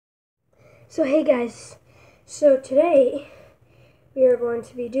So hey guys, so today we are going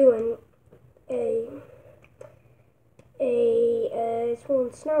to be doing well,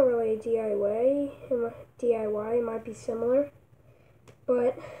 it's not really a DIY, it might be similar,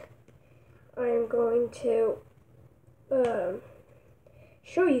 but I am going to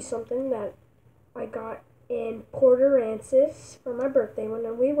show you something that I got in Port Aransas for my birthday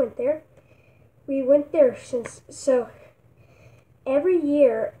when we went there. So every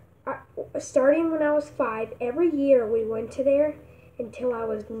year, starting when I was 5, every year we went to there until I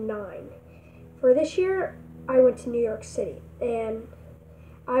was 9. For this year, I went to New York City, and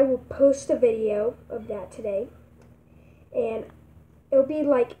I will post a video of that today. And it'll be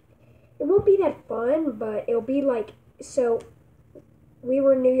like, it won't be that fun, but it'll be like, so we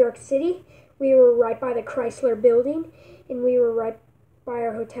were in New York City, we were right by the Chrysler building, and we were right by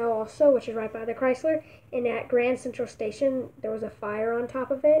our hotel also, which is right by the Chrysler, and at Grand Central Station, there was a fire on top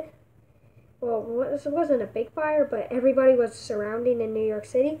of it. Well, it wasn't a big fire, but everybody was surrounding in New York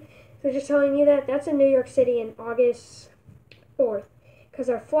City. So just telling you that's in New York City in August 4th, because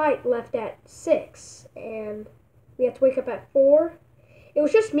our flight left at 6, and we had to wake up at 4. It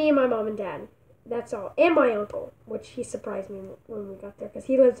was just me and my mom and dad. That's all. And my uncle, which he surprised me when we got there, because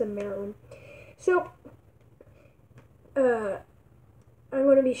he lives in Maryland. So, I'm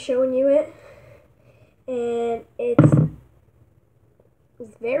going to be showing you it, and it's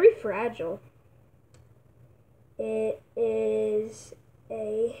very fragile. It is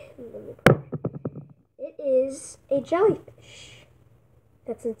a jellyfish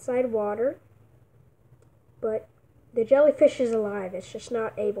that's inside water, but the jellyfish is alive. It's just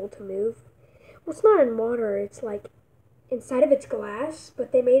not able to move. Well, it's not in water. It's like inside of its glass,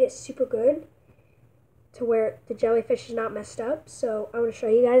 but they made it super good to where the jellyfish is not messed up. So I want to show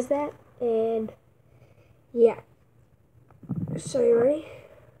you guys that, and yeah. So you ready?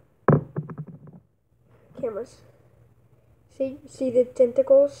 Cameras. See the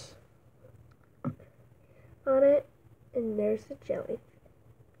tentacles on it, and there's the jelly.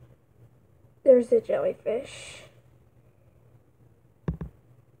 There's the jellyfish,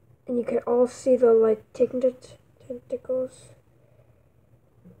 and you can all see the like tentacles.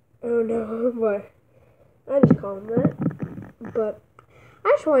 I don't know, but I just call them that. But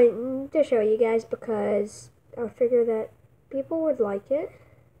I just wanted to show you guys because I figure that people would like it.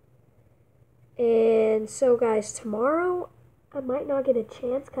 And so guys, tomorrow I might not get a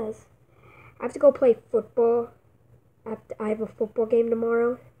chance because I have to go play football. I have a football game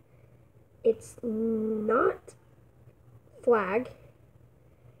tomorrow. It's not flag.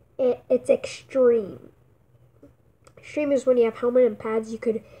 It's extreme. Extreme is when you have helmet and pads. You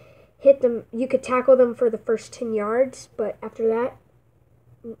could hit them. You could tackle them for the first 10 yards, but after that,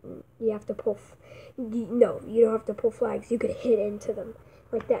 you have to pull. No, you don't have to pull flags. You could hit into them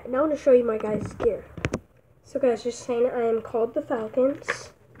like that. Now I want to show you my guys' gear. So guys, just saying, I am called the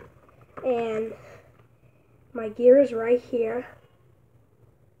Falcons, and my gear is right here.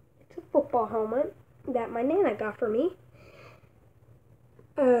 It's a football helmet that my Nana got for me.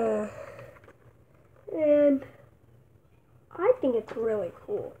 And I think it's really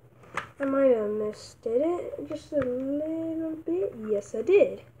cool. I might have misdid it just a little bit. Yes, I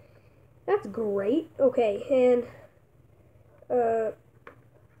did. That's great. Okay, and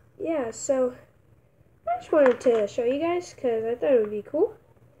yeah, so I just wanted to show you guys because I thought it would be cool.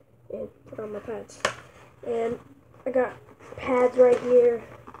 And put on my pads. And I got pads right here.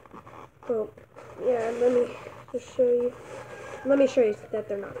 Oh, yeah, let me just show you. Let me show you that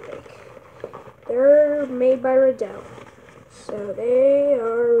they're not fake. They're made by Riddell. So they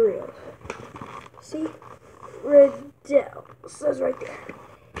are real. See? Riddell. Says right there.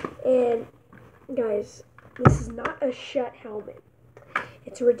 And guys, this is not a Schutt helmet.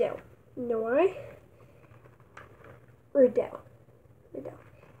 It's Riddell. You know why? Riddell.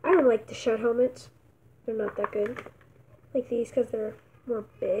 I don't like the Schutt helmets. They're not that good. I like these because they're more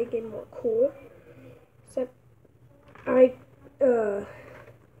big and more cool. Except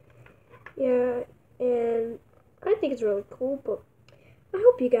yeah, and I think it's really cool, but I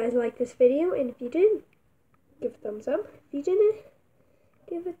hope you guys like this video, and if you did, give a thumbs up. If you didn't,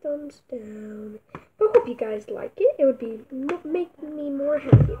 give a thumbs down. I hope you guys like it. It would make me more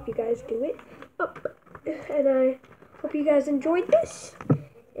happy if you guys do it up. And I hope you guys enjoyed this,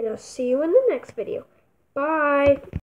 and I'll see you in the next video. Bye!